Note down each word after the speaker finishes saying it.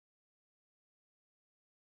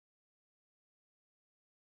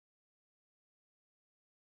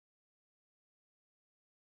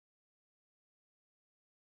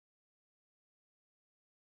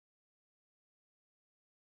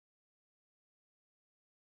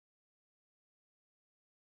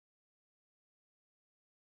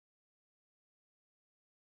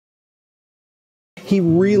he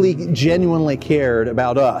really genuinely cared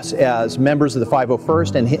about us as members of the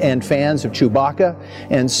 501st and fans of Chewbacca,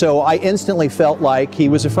 and so I instantly felt like he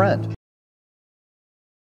was a friend.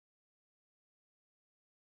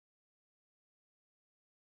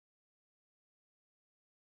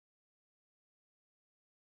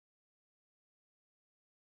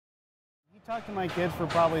 Talked to my kids for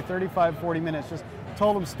probably 35-40 minutes, just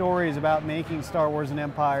told them stories about making Star Wars and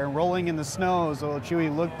Empire and rolling in the snow so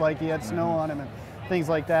Chewie looked like he had snow on him and things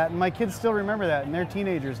like that. And my kids still remember that, and they're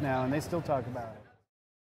teenagers now and they still talk about it.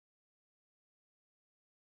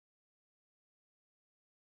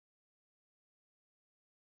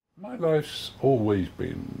 My life's always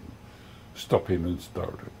been stopping and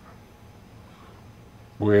starting.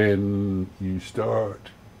 When you start,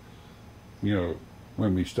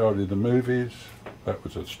 when we started the movies, that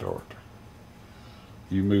was a start.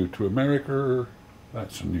 You move to America,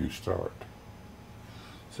 that's a new start.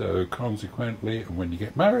 So consequently, when you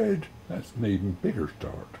get married, that's an even bigger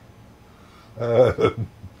start.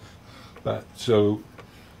 So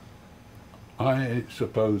I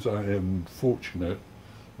suppose I am fortunate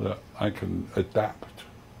that I can adapt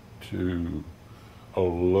to a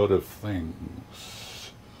lot of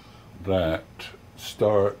things that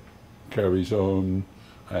start, carries on,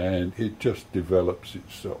 and it just develops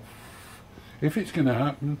itself. If it's going to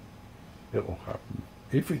happen, it'll happen.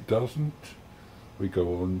 If it doesn't, we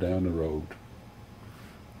go on down the road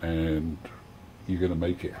and you're going to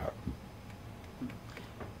make it happen.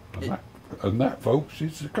 And that, folks,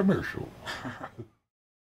 is a commercial.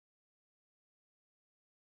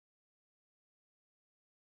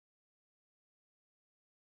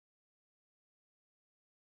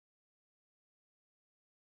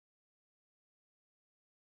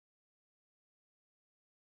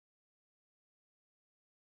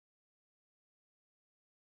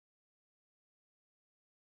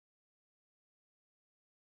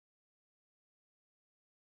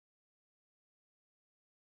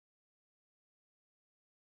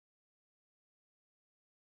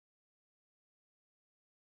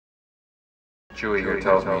 Chewie here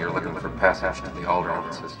tells me you're looking for passage to the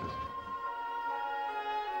Alderaan system.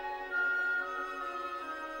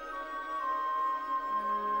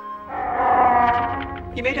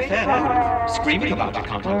 You made a fair effort, screaming about it,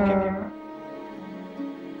 can't you?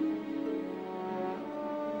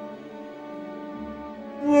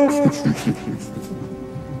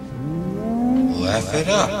 Laugh it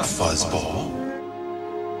up, fuzzball.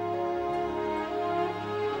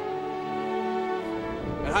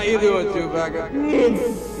 How you doing, Chewbacca?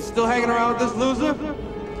 You still hanging around with this loser?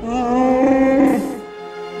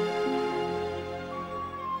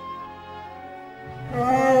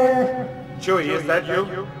 Chewie, is that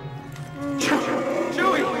you?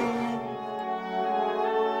 Chewie!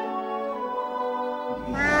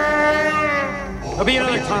 There'll be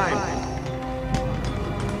another time.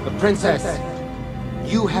 The princess,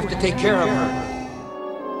 you have to take care of her.